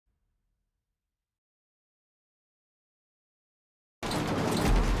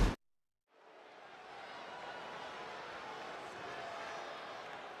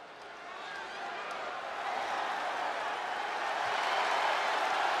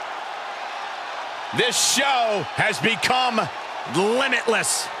This show has become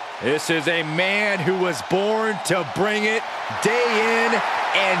limitless. This is a man who was born to bring it day in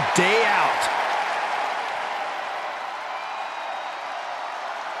and day out.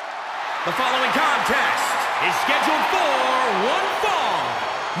 The following contest is scheduled for one fall.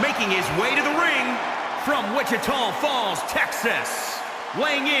 Making his way to the ring from Wichita Falls, Texas.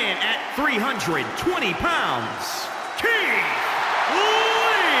 Weighing in at 320 pounds, Keith Lee.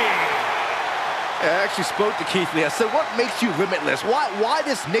 I actually spoke to Keith Lee. I said, what makes you limitless? Why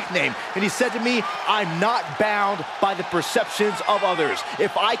this nickname? And he said to me, I'm not bound by the perceptions of others.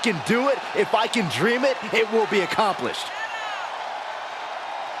 If I can do it, if I can dream it, it will be accomplished.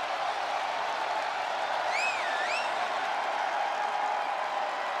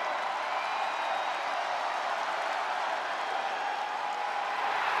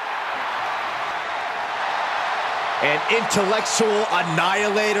 An intellectual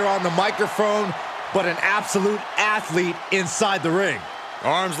annihilator on the microphone, but an absolute athlete inside the ring.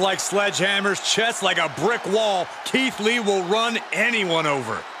 Arms like sledgehammers, chest like a brick wall. Keith Lee will run anyone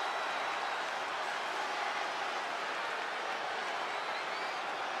over.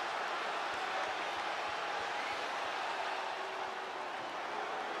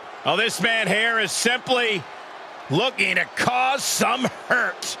 Oh, this man here is simply looking to cause some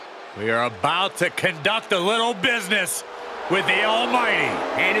hurt. We are about to conduct a little business with the Almighty.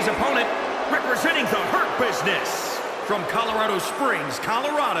 And his opponent, representing the Hurt Business, from Colorado Springs,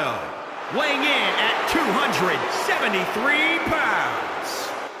 Colorado, weighing in at 273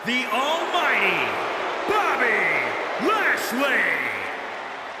 pounds, the Almighty Bobby Lashley.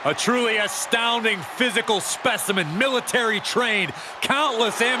 A truly astounding physical specimen, military trained,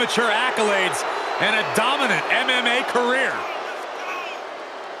 countless amateur accolades, and a dominant MMA career.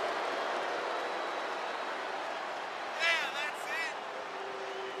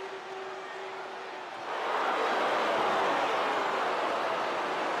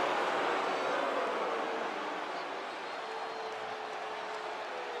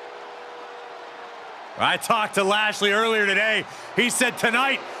 I talked to Lashley earlier today. He said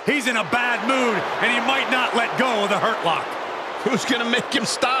tonight he's in a bad mood and he might not let go of the hurt lock. Who's gonna make him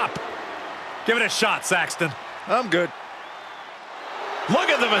stop? Give it a shot, Saxton. I'm good. Look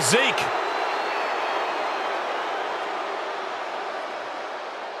at the physique.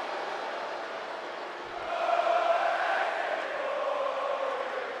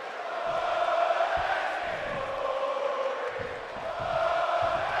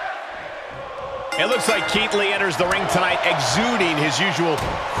 It looks like Keith Lee enters the ring tonight exuding his usual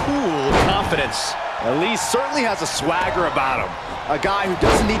cool confidence. Lee certainly has a swagger about him. A guy who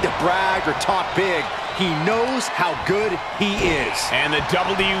doesn't need to brag or talk big. He knows how good he is. And the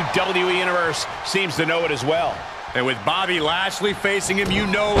WWE Universe seems to know it as well. And with Bobby Lashley facing him, you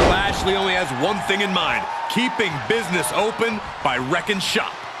know Lashley only has one thing in mind: keeping business open by wrecking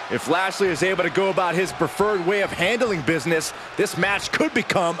shop. If Lashley is able to go about his preferred way of handling business, this match could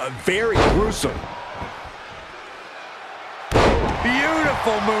become very gruesome.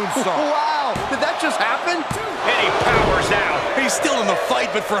 Beautiful moonsault. Wow, did that just happen? And he powers out. He's still in the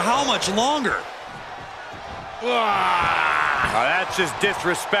fight, but for how much longer? Oh, that's just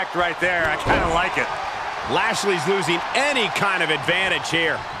disrespect right there. I kind of like it. Lashley's losing any kind of advantage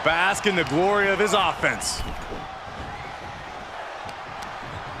here. Bask in the glory of his offense.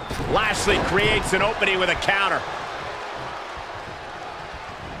 Lashley creates an opening with a counter.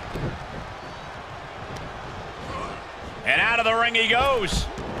 And out of the ring he goes.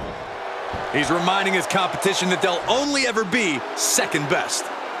 He's reminding his competition that they'll only ever be second best.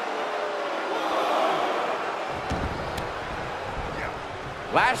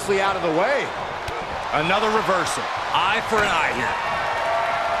 Lashley out of the way. Another reversal. Eye for an eye here.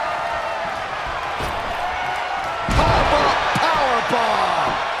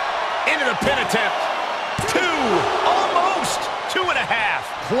 Powerbomb. Into the pin attempt. Two. Almost. 2.5.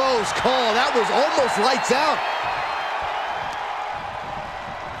 Close call. That was almost lights out.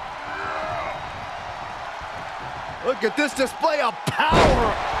 Look at this display of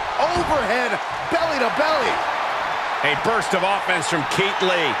power. Overhead, belly to belly. A burst of offense from Keith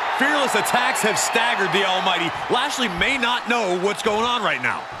Lee. Fearless attacks have staggered the Almighty. Lashley may not know what's going on right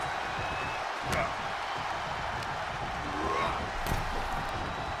now.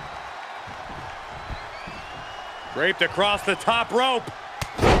 Draped across the top rope.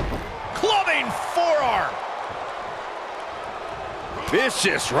 Clubbing forearm.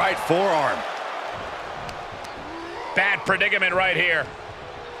 Vicious right forearm. Bad predicament right here.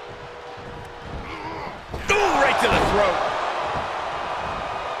 Ooh, right to the throat.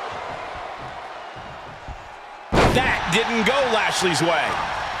 That didn't go Lashley's way.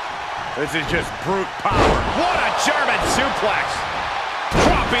 This is just brute power. What a German suplex.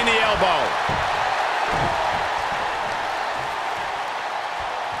 Dropping the elbow.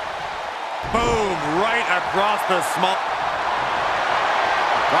 Boom, right across the small.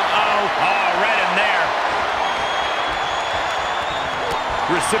 Uh-oh. Oh, right in there.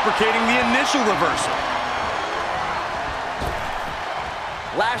 Reciprocating the initial reversal.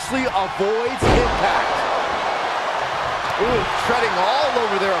 Lashley avoids impact. Ooh, treading all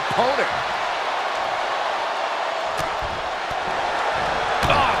over their opponent.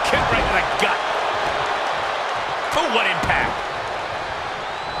 Oh, kick right to the gut. Oh, what impact.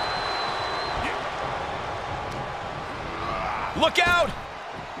 Look out!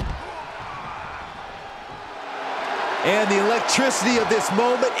 And the electricity of this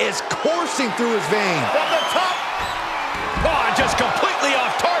moment is coursing through his veins. From the top. Oh, just completely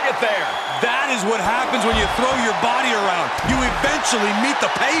off target there. That is what happens when you throw your body around. You eventually meet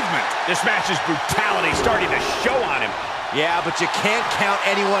the pavement. This match's brutality starting to show on him. Yeah, but you can't count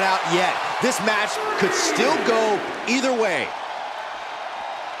anyone out yet. This match could still go either way.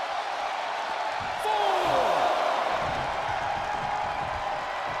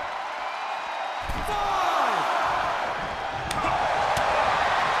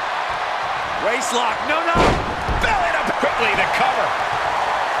 Waist lock, no. Belly to quickly the cover.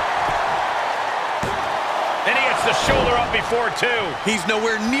 And he gets the shoulder up before two. He's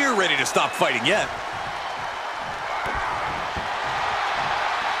nowhere near ready to stop fighting yet.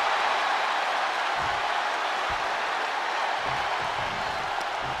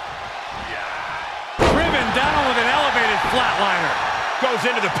 Driven down with an elevated flatliner. Goes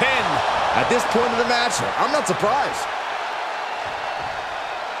into the pin. At this point of the match, I'm not surprised.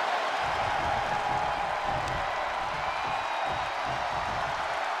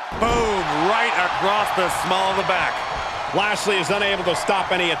 Boom, right across the small of the back. Lashley is unable to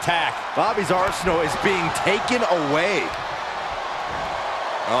stop any attack. Bobby's arsenal is being taken away.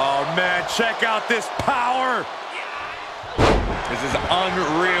 Oh, man, check out this power. This is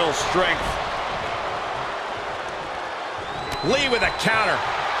unreal strength. Lee with a counter.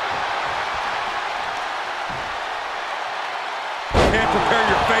 Can't prepare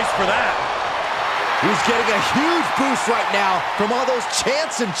your face for that. He's getting a huge boost right now from all those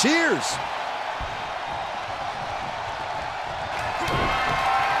chants and cheers.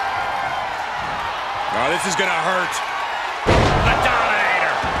 Oh, this is gonna hurt. The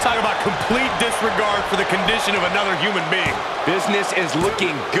Dominator. Talk about complete disregard for the condition of another human being. Business is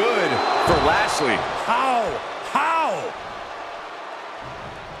looking good for Lashley. How?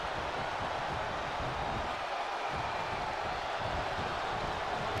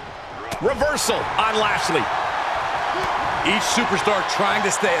 Reversal on Lashley. Each superstar trying to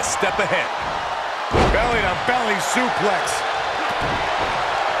stay a step ahead. Belly to belly suplex.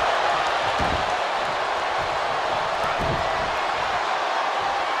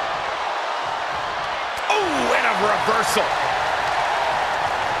 Oh, and a reversal.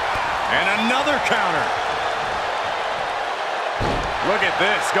 And another counter. Look at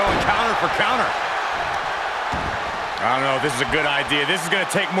this, going counter for counter. I don't know if this is a good idea. This is going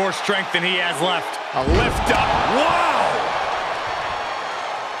to take more strength than he has left. A lift up. Wow!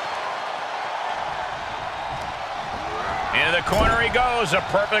 Into the corner he goes. A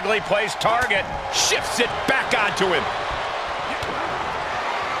perfectly placed target. Shifts it back onto him.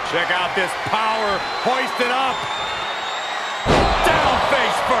 Check out this power. Hoist it up. Down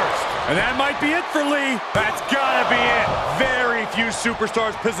face first. And that might be it for Lee. That's gotta be it. Very few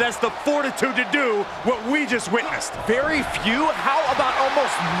superstars possess the fortitude to do what we just witnessed. Very few? How about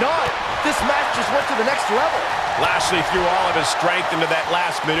almost none? This match just went to the next level. Lashley threw all of his strength into that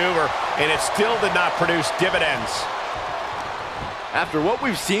last maneuver, and it still did not produce dividends. After what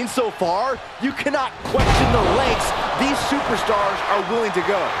we've seen so far, you cannot question the lengths these superstars are willing to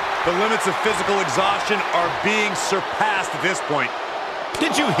go. The limits of physical exhaustion are being surpassed at this point.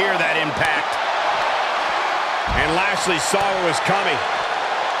 Did you hear that impact? And Lashley saw what was coming.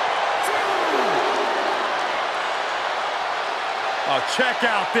 Oh, check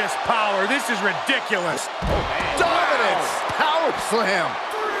out this power. This is ridiculous. Dominance! Power slam!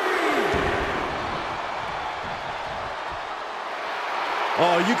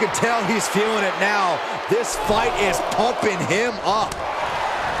 Oh, you can tell he's feeling it now. This fight is pumping him up.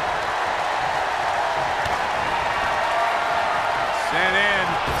 Sent in,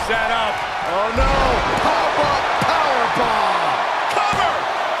 set up. Oh no! Pop-up powerbomb! Cover!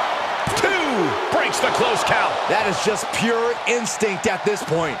 Two! Breaks the close count. That is just pure instinct at this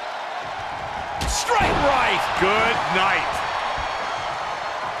point. Straight right! Good night.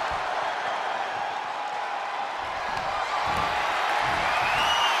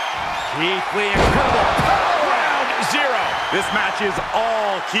 Keith Lee, incredible power. Round 0. This match is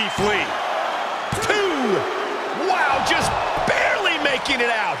all Keith Lee. 2. Wow, just barely making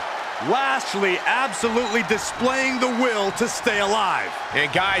it out. Lashley absolutely displaying the will to stay alive.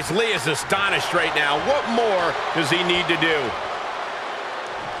 And guys, Lee is astonished right now. What more does he need to do?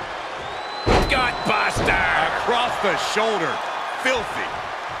 Gutbuster. Across the shoulder. Filthy.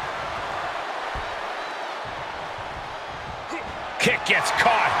 Kick gets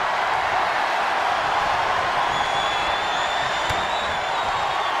caught.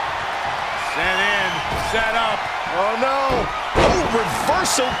 Set in. Set up. Oh, no. Oh,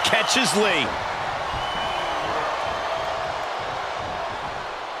 reversal catches Lee.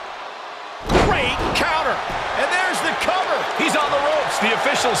 Great counter. And there's the cover. He's on the ropes. The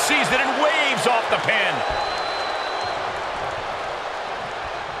official sees it and waves off the pin.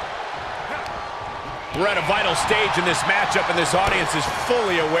 We're at a vital stage in this matchup, and this audience is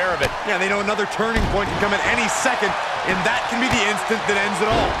fully aware of it. Yeah, they know another turning point can come at any second, and that can be the instant that ends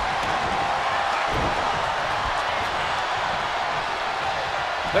it all.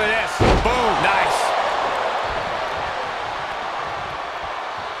 Look at this. Boom. Nice.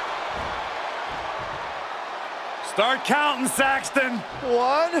 Start counting, Saxton.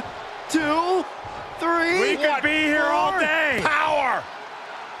 1, 2, 3. We could be here all day. Power.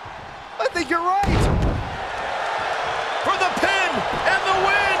 I think you're right. For the pin and the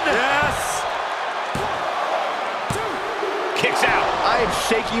win. Yes. Kicks out. I am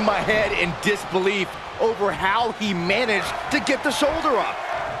shaking my head in disbelief over how he managed to get the shoulder up.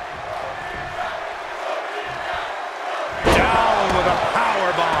 Down with a power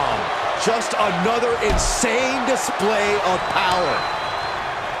bomb. Just another insane display of power.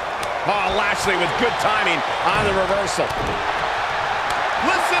 Oh, Lashley with good timing on the reversal.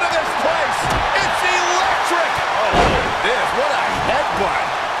 Listen to this place. It's electric. Oh, this. What a headbutt.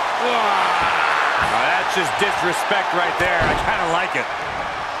 That's just disrespect right there. I kind of like it.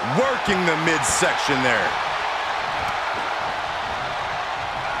 Working the midsection there.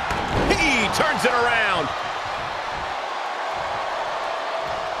 He turns it around.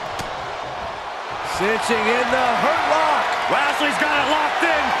 Cinching in the hurt lock. Lashley's got it locked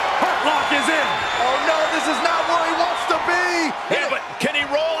in. Hurt lock is in. Oh, no, this is not where he wants to be. Yeah, but can he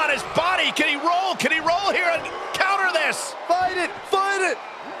roll on his body? Can he roll? Can he roll here and counter this? Fight it. Fight it.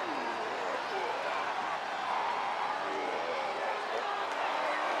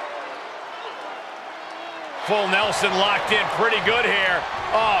 Full Nelson locked in pretty good here.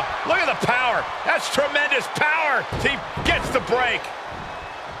 Oh, look at the power. That's tremendous power. He gets the break.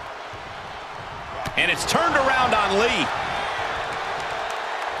 And it's turned around on Lee.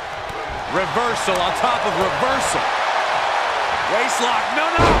 Reversal on top of reversal. Waist lock. No,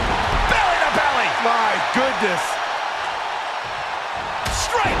 no. Belly to belly. My goodness.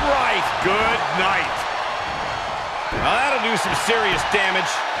 Straight right. Good night. Now that'll do some serious damage.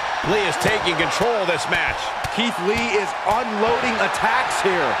 Lee is taking control of this match. Keith Lee is unloading attacks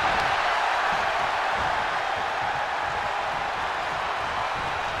here.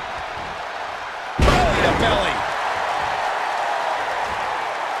 Belly to belly.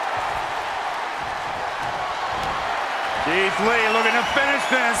 Keith Lee looking to finish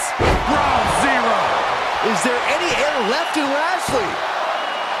this. Round 0. Is there any air left in Lashley?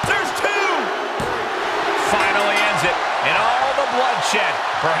 There's 2. Finally ends it. And all the bloodshed.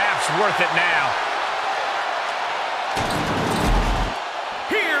 Perhaps worth it now.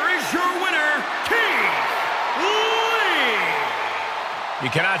 Here is your winner, Keith Lee.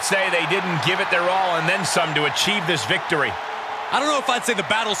 You cannot say they didn't give it their all and then some to achieve this victory. I don't know if I'd say the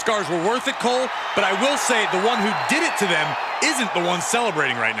battle scars were worth it, Cole, but I will say the one who did it to them isn't the one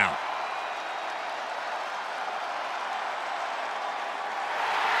celebrating right now.